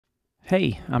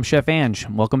Hey, I'm Chef Ange.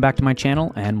 Welcome back to my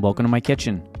channel and welcome to my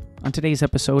kitchen. On today's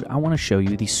episode, I want to show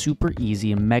you these super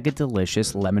easy and mega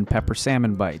delicious lemon pepper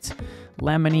salmon bites.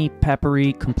 Lemony,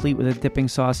 peppery, complete with a dipping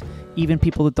sauce. Even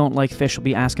people that don't like fish will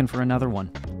be asking for another one.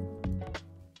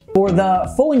 For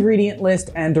the full ingredient list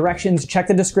and directions, check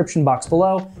the description box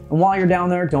below. And while you're down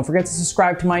there, don't forget to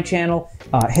subscribe to my channel.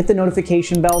 Hit the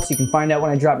notification bell so you can find out when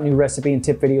I drop new recipe and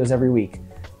tip videos every week.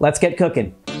 Let's get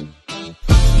cooking.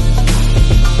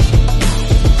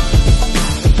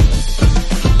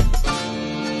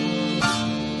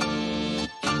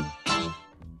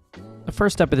 The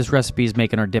first step of this recipe is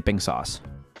making our dipping sauce.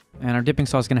 And our dipping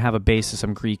sauce is going to have a base of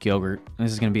some Greek yogurt.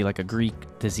 This is going to be like a Greek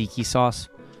tzatziki sauce.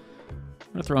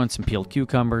 I'm going to throw in some peeled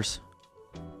cucumbers,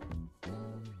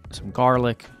 some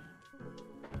garlic.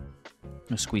 I'm going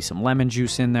to squeeze some lemon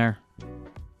juice in there.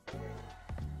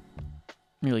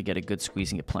 Really get a good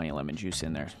squeeze and get plenty of lemon juice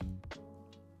in there.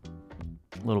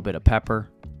 A little bit of pepper.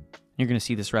 You're going to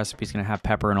see this recipe is going to have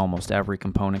pepper in almost every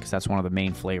component because that's one of the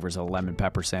main flavors of lemon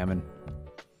pepper salmon.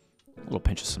 A little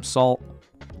pinch of some salt.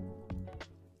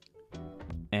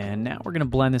 And now we're going to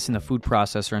blend this in the food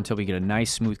processor until we get a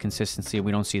nice smooth consistency and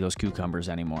we don't see those cucumbers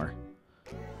anymore.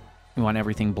 We want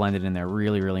everything blended in there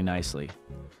really, really nicely.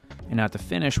 And now to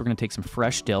finish, we're going to take some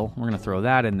fresh dill. We're going to throw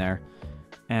that in there.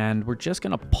 And we're just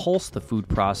going to pulse the food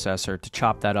processor to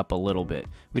chop that up a little bit.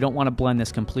 We don't want to blend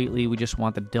this completely. We just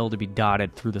want the dill to be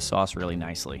dotted through the sauce really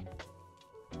nicely.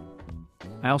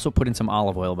 I also put in some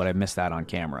olive oil, but I missed that on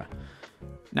camera.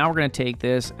 Now we're going to take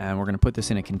this and we're going to put this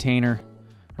in a container.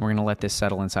 And we're going to let this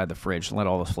settle inside the fridge and let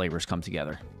all the flavors come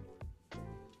together.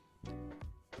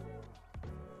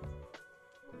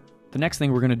 The next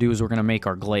thing we're going to do is we're going to make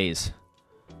our glaze.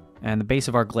 And the base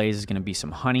of our glaze is going to be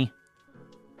some honey.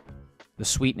 The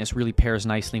sweetness really pairs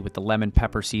nicely with the lemon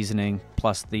pepper seasoning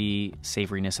plus the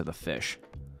savoriness of the fish.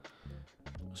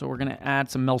 So we're going to add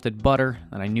some melted butter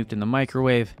that I nuked in the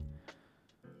microwave.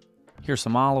 Here's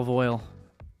some olive oil.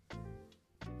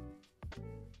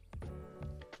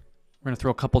 We're going to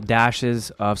throw a couple dashes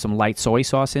of some light soy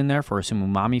sauce in there for some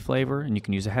umami flavor, and you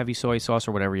can use a heavy soy sauce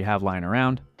or whatever you have lying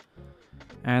around.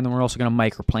 And then we're also going to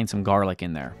microplane some garlic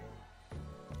in there.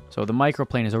 So the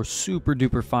microplane is a super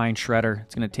duper fine shredder.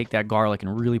 It's going to take that garlic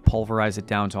and really pulverize it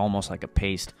down to almost like a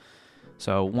paste.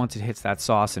 So once it hits that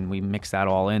sauce and we mix that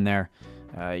all in there,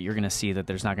 you're going to see that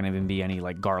there's not going to even be any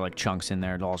like garlic chunks in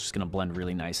there. It's all just going to blend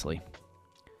really nicely.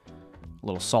 A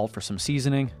little salt for some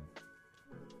seasoning.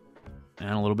 And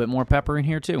a little bit more pepper in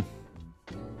here too.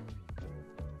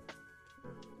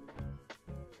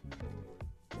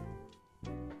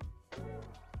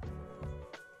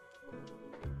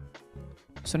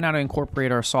 So now to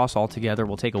incorporate our sauce all together,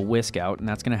 we'll take a whisk out, and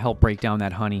that's going to help break down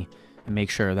that honey and make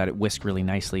sure that it whisks really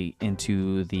nicely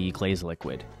into the glaze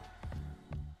liquid.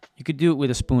 You could do it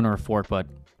with a spoon or a fork, but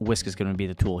whisk is going to be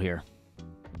the tool here.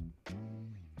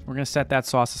 We're going to set that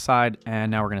sauce aside,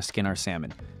 and now we're going to skin our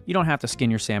salmon. You don't have to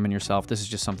skin your salmon yourself. This is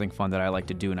just something fun that I like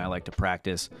to do and I like to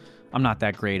practice. I'm not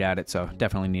that great at it, so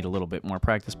definitely need a little bit more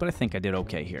practice, but I think I did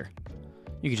okay here.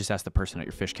 You could just ask the person at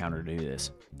your fish counter to do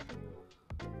this.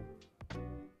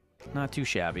 Not too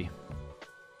shabby.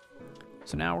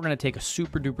 So now we're going to take a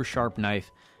super duper sharp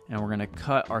knife and we're going to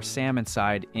cut our salmon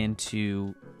side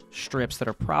into strips that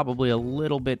are probably a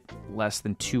little bit less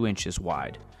than 2 inches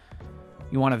wide.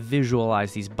 You want to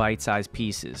visualize these bite-sized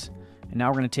pieces. And now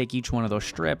we're going to take each one of those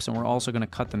strips and we're also going to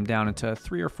cut them down into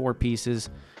 3 or 4 pieces.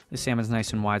 The salmon's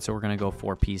nice and wide, so we're going to go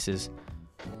 4 pieces.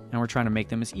 And we're trying to make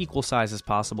them as equal size as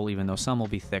possible, even though some will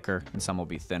be thicker and some will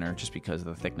be thinner, just because of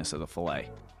the thickness of the fillet.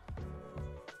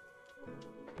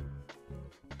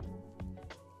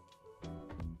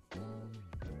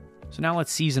 So now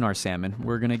let's season our salmon.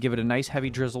 We're going to give it a nice heavy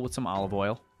drizzle with some olive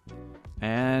oil.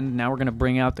 And now we're going to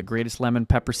bring out the greatest lemon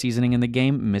pepper seasoning in the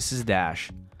game, Mrs. Dash.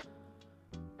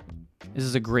 This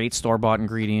is a great store-bought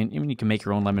ingredient. I mean, you can make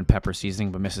your own lemon pepper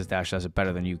seasoning, but Mrs. Dash does it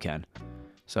better than you can.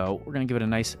 So we're going to give it a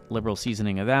nice liberal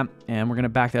seasoning of that, and we're going to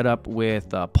back that up with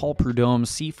Paul Prudhomme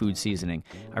Seafood Seasoning.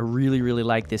 I really, really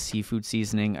like this seafood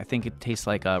seasoning. I think it tastes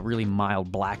like a really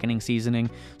mild blackening seasoning,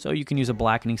 so you can use a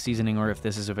blackening seasoning, or if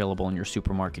this is available in your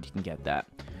supermarket, you can get that.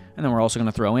 And then we're also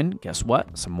going to throw in, guess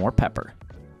what, some more pepper.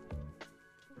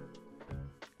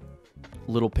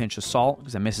 A little pinch of salt,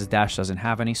 because Mrs. Dash doesn't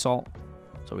have any salt.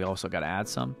 So we also got to add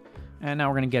some. And now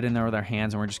we're going to get in there with our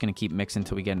hands and we're just going to keep mixing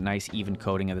until we get a nice even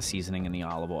coating of the seasoning and the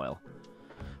olive oil.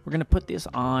 We're going to put this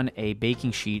on a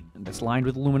baking sheet that's lined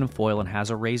with aluminum foil and has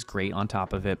a raised grate on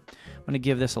top of it. I'm going to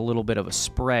give this a little bit of a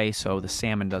spray so the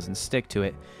salmon doesn't stick to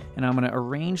it. And I'm going to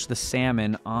arrange the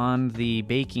salmon on the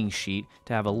baking sheet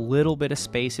to have a little bit of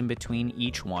space in between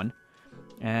each one.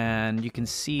 And you can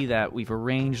see that we've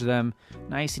arranged them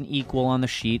nice and equal on the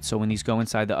sheet, so when these go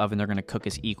inside the oven, they're going to cook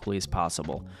as equally as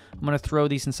possible. I'm going to throw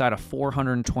these inside a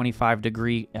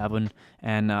 425-degree oven,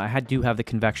 and I do have the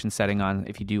convection setting on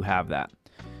if you do have that.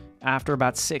 After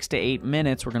about 6 to 8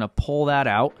 minutes, we're going to pull that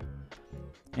out,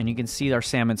 and you can see our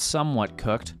salmon's somewhat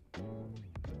cooked,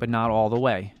 but not all the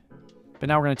way. But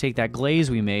now we're going to take that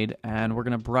glaze we made, and we're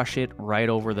going to brush it right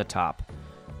over the top.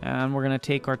 And we're going to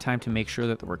take our time to make sure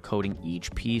that we're coating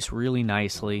each piece really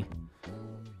nicely.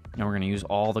 And we're going to use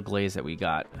all the glaze that we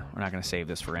got. We're not going to save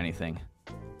this for anything.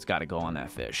 It's got to go on that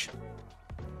fish.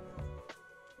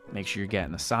 Make sure you're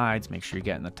getting the sides, make sure you're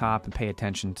getting the top, and pay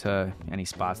attention to any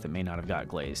spots that may not have got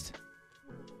glazed.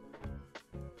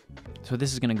 So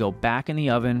this is going to go back in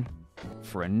the oven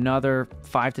for another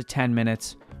 5 to 10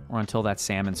 minutes or until that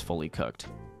salmon's fully cooked.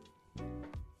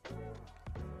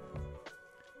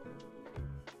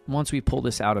 Once we pull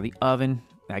this out of the oven,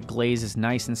 that glaze is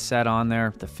nice and set on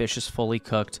there. The fish is fully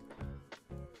cooked.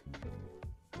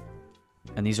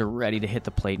 And these are ready to hit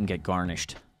the plate and get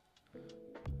garnished.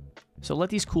 So let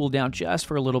these cool down just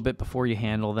for a little bit before you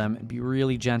handle them, and be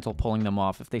really gentle pulling them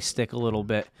off. If they stick a little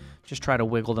bit, just try to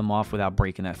wiggle them off without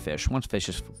breaking that fish. Once fish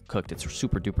is cooked, it's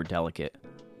super duper delicate.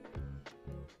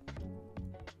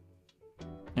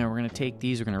 Now we're going to take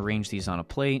these, we're going to arrange these on a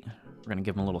plate. We're going to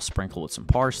give them a little sprinkle with some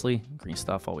parsley. Green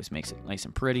stuff always makes it nice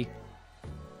and pretty.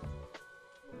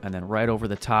 And then right over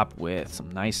the top with some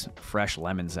nice fresh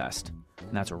lemon zest.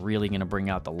 And that's really going to bring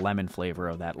out the lemon flavor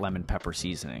of that lemon pepper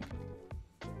seasoning.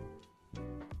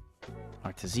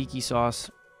 Our tzatziki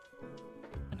sauce.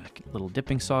 And a little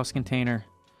dipping sauce container.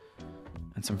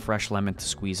 And some fresh lemon to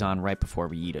squeeze on right before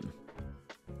we eat it.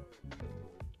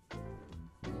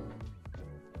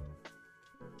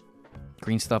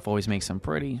 Green stuff always makes them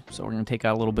pretty, so we're going to take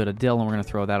out a little bit of dill and we're going to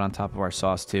throw that on top of our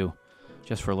sauce too,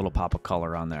 just for a little pop of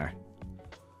color on there.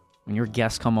 When your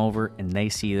guests come over and they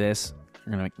see this,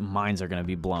 minds are going to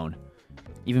be blown.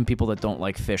 Even people that don't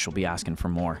like fish will be asking for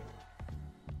more.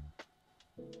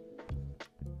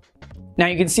 Now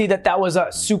you can see that that was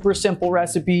a super simple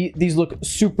recipe. These look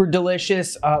super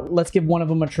delicious. Let's give one of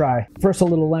them a try. First, a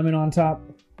little lemon on top.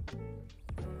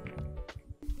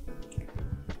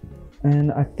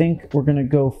 And I think we're gonna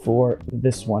go for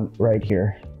this one right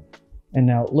here. And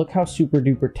now look how super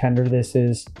duper tender this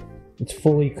is. It's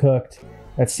fully cooked.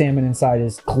 That salmon inside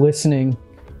is glistening,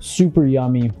 super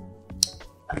yummy.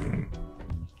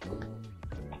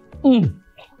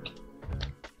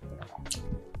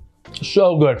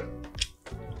 So good.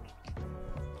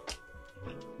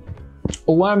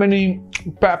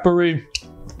 Lemony, peppery.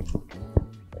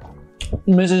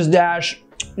 Mrs. Dash,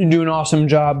 you do an awesome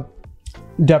job.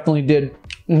 Definitely did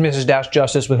Mrs. Dash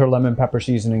justice with her lemon pepper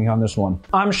seasoning on this one.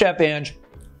 I'm Chef Ange.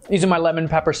 These are my lemon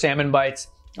pepper salmon bites.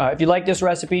 If you like this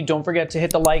recipe, don't forget to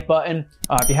hit the like button.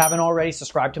 If you haven't already,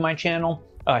 subscribe to my channel.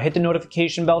 Hit the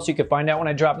notification bell so you can find out when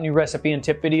I drop new recipe and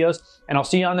tip videos. And I'll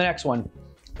see you on the next one.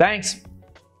 Thanks.